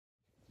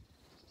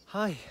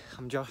Hi,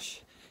 I'm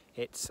Josh.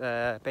 It's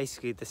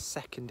basically the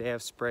second day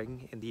of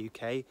spring in the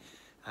UK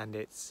and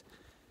it's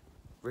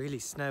really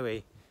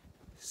snowy.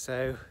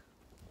 So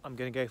I'm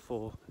going to go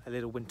for a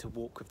little winter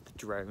walk with the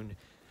drone.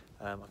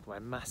 I've got my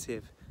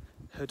massive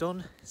hood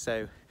on,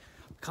 so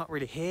I can't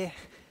really hear.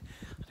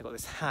 I've got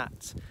this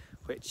hat,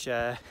 which,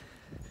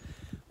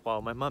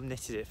 well, my mum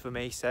knitted it for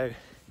me, so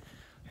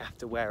I have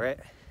to wear it.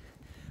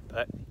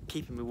 But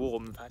keeping me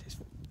warm, in fact, it's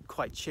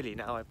quite chilly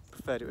now. I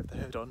preferred it with the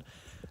hood on.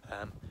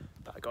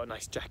 But I got a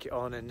nice jacket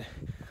on and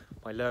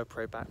my lower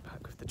pro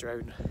backpack with the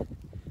drone.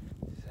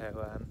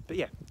 So, but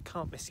yeah,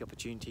 can't miss the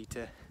opportunity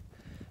to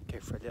go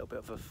for a little bit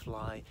of a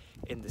fly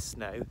in the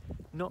snow.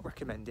 Not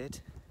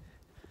recommended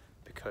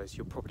because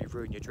you'll probably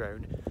ruin your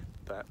drone,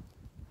 but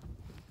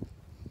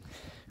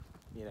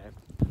you know.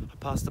 I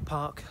passed the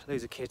park,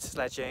 loads of kids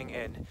sledging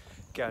and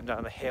going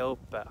down the hill,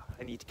 but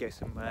I need to go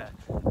somewhere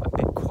a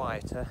bit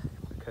quieter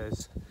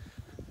because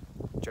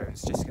the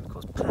drone's just going to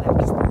cause panic.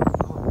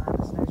 Oh man,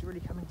 the snow's really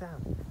coming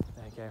down.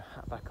 There you go,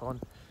 hat back on.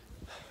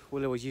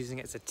 Willow was using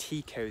it as a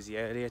tea cozy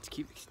earlier to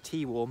keep the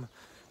tea warm,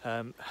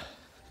 but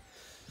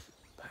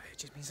it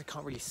just means I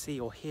can't really see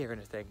or hear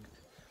anything,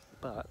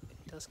 but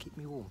it does keep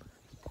me warm.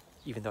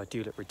 Even though I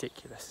do look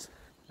ridiculous,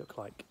 look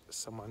like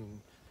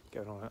someone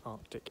going on an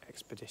Arctic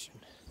expedition.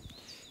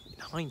 In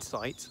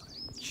hindsight,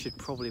 I should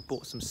probably have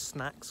bought some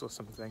snacks or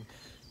something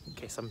in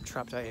case I'm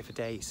trapped out here for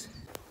days.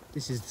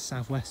 This is the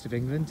southwest of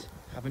England.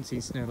 Haven't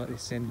seen snow like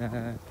this in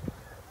a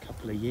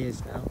couple of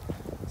years now,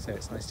 so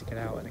it's nice to get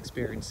out and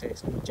experience it.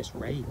 It's not just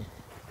rain.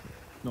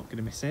 Not going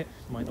to miss it.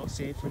 Might not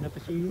see it for another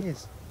few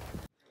years.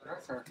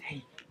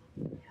 Hey.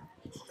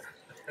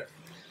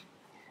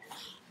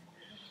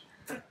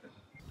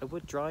 I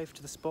would drive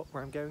to the spot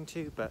where I'm going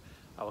to, but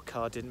our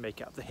car didn't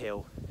make it up the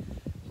hill.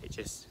 It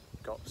just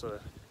got sort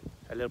of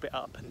a little bit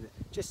up and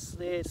just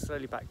slid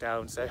slowly back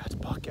down, so I had to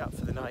park it up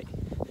for the night.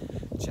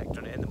 Checked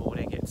on it in the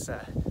morning. It's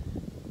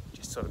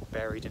just sort of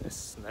buried in a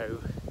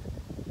snowdrift.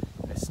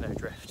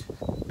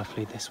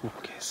 Lovely this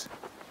walk is.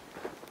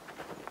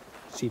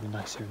 It's even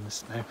nicer in the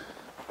snow.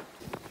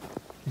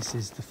 This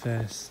is the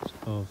first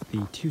of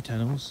the two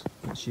tunnels,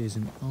 which is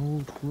an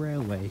old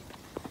railway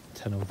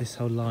tunnel. This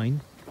whole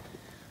line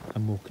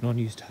I'm walking on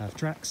used to have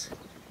tracks,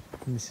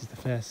 and this is the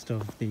first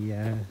of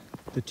the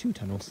two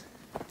tunnels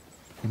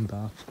in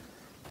Bath.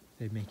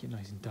 They make it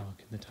nice and dark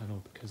in the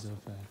tunnel because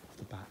of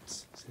the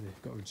bats, so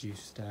they've got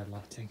reduced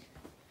lighting.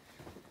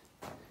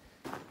 But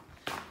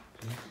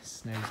yeah,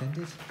 snow's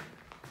ended,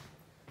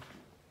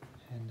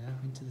 and now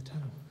into the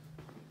tunnel.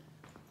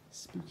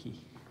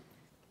 Spooky.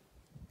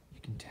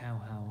 You can tell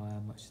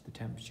how much the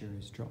temperature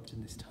has dropped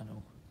in this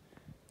tunnel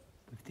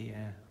with the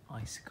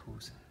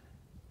icicles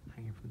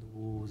hanging from the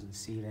walls and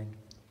ceiling.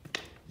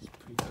 It's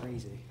pretty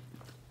crazy.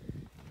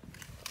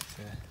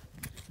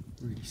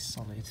 It's really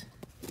solid.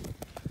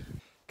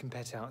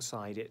 Compared to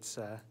outside, it's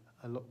a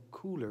lot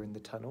cooler in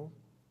the tunnel,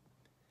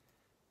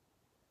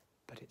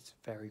 but it's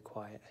very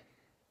quiet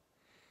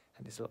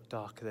and it's a lot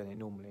darker than it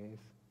normally is.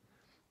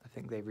 I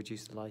think they've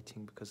reduced the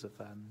lighting because of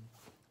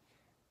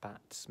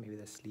bats. Maybe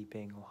they're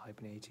sleeping or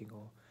hibernating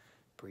or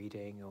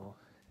breeding or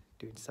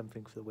doing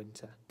something for the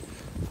winter.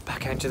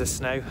 Back out into the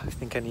snow. I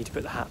think I need to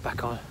put the hat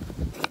back on.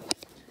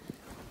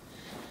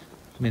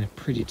 I'm in a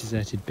pretty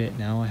deserted bit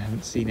now. I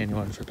haven't seen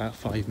anyone for about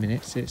 5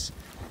 minutes. It's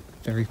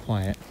very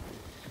quiet.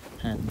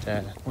 And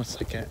once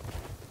I get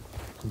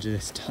into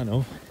this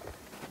tunnel,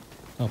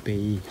 I'll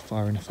be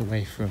far enough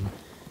away from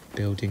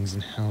buildings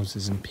and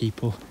houses and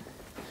people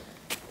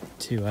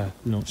to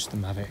launch the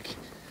MAVIC,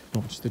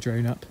 launch the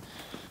drone up.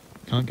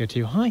 Can't go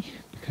too high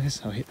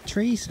because I'll hit the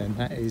trees, and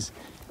that is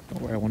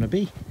not where I want to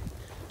be.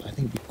 But I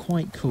think it'd be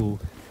quite cool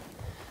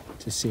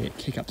to see it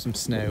kick up some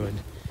snow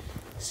and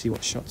see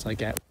what shots I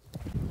get.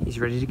 He's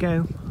ready to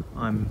go.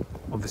 I'm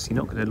obviously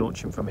not going to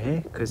launch him from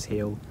here because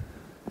he'll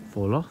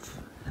fall off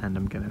and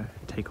I'm going to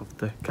take off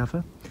the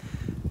cover.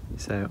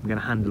 So I'm going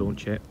to hand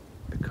launch it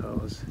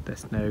because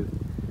there's no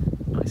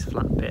nice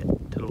flat bit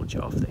to launch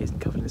it off that isn't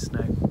covered in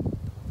snow.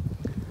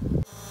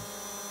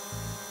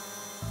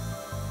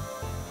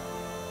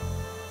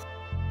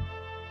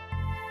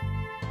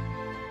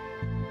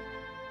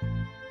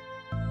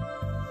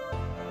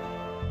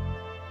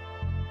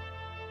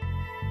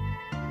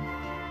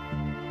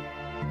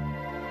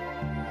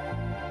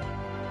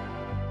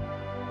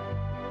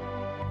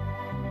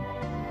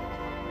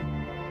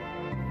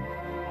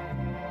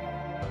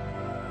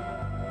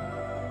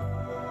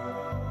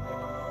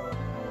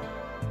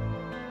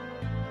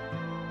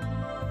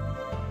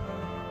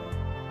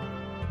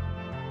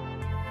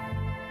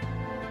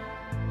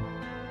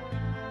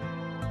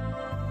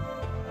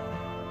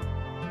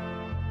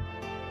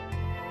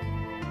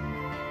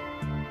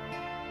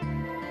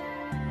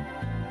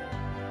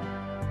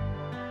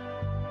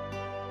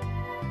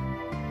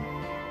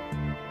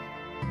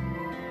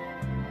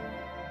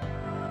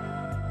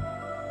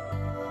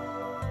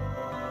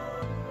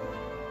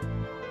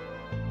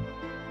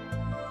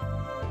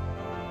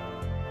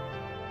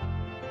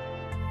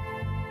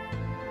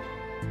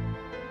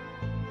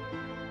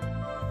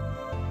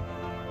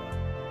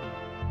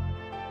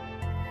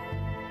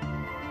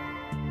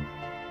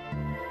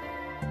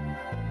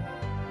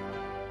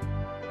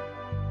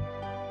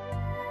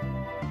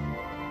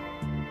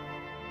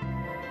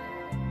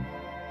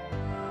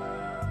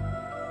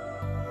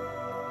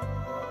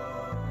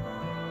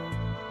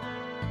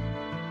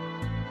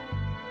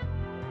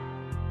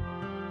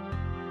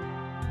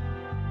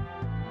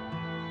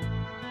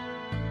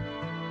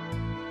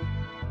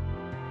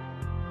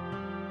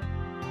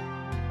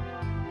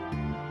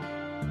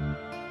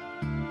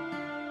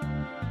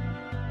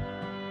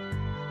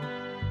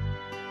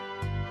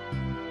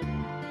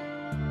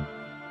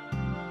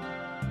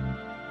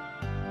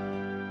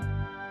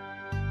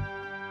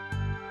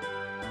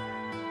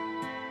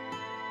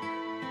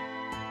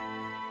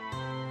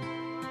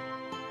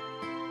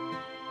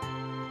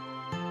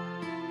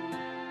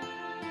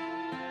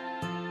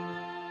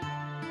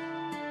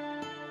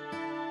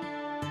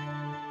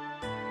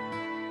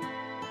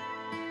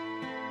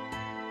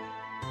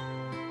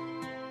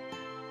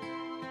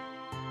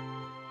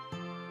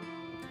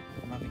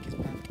 Mavic is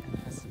perfect and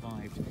has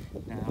survived.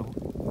 Now,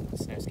 the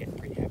snow's getting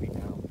pretty heavy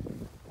now.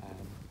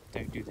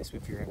 Don't do this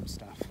with your own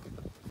stuff.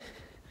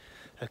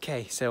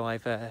 Okay, so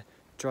I've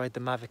dried the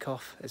Mavic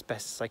off as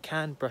best as I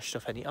can, brushed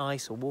off any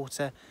ice or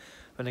water.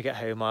 When I get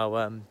home,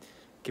 I'll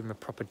give them a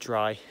proper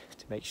dry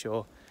to make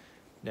sure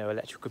no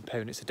electrical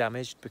components are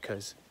damaged,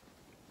 because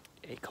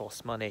it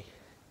costs money.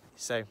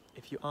 So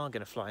if you are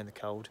going to fly in the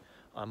cold,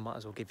 I might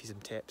as well give you some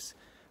tips.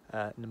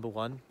 Number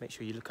one, make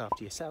sure you look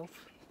after yourself.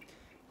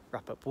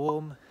 Wrap up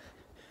warm,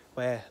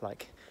 wear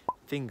like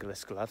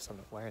fingerless gloves. I'm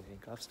not wearing any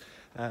gloves,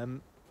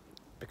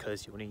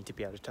 because you'll need to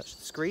be able to touch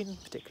the screen,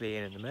 particularly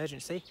in an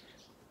emergency.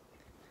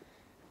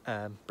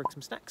 Bring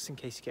some snacks in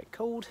case you get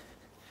cold,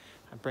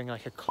 and bring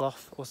like a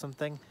cloth or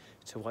something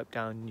to wipe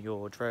down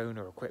your drone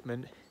or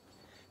equipment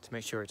to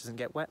make sure it doesn't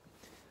get wet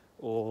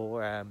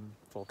or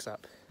fogs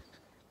up.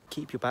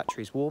 Keep your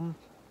batteries warm,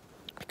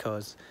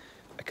 because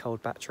a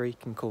cold battery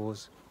can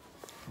cause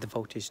the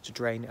voltage to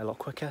drain a lot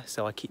quicker,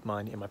 so I keep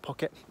mine in my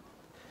pocket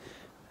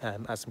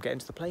as I'm getting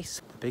to the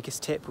place. The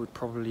biggest tip would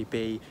probably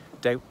be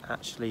don't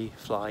actually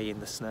fly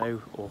in the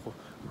snow or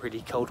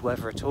really cold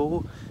weather at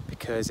all,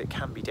 because it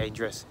can be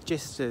dangerous,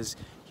 just as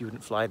you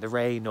wouldn't fly in the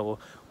rain or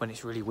when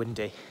it's really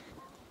windy.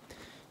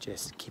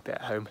 Just keep it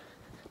at home.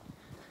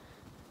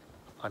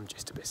 I'm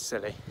just a bit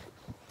silly.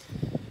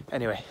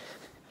 Anyway,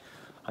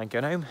 I'm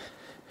going home,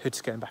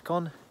 hood's going back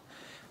on,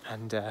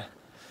 and I'm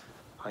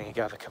gonna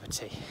go have a cup of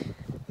tea.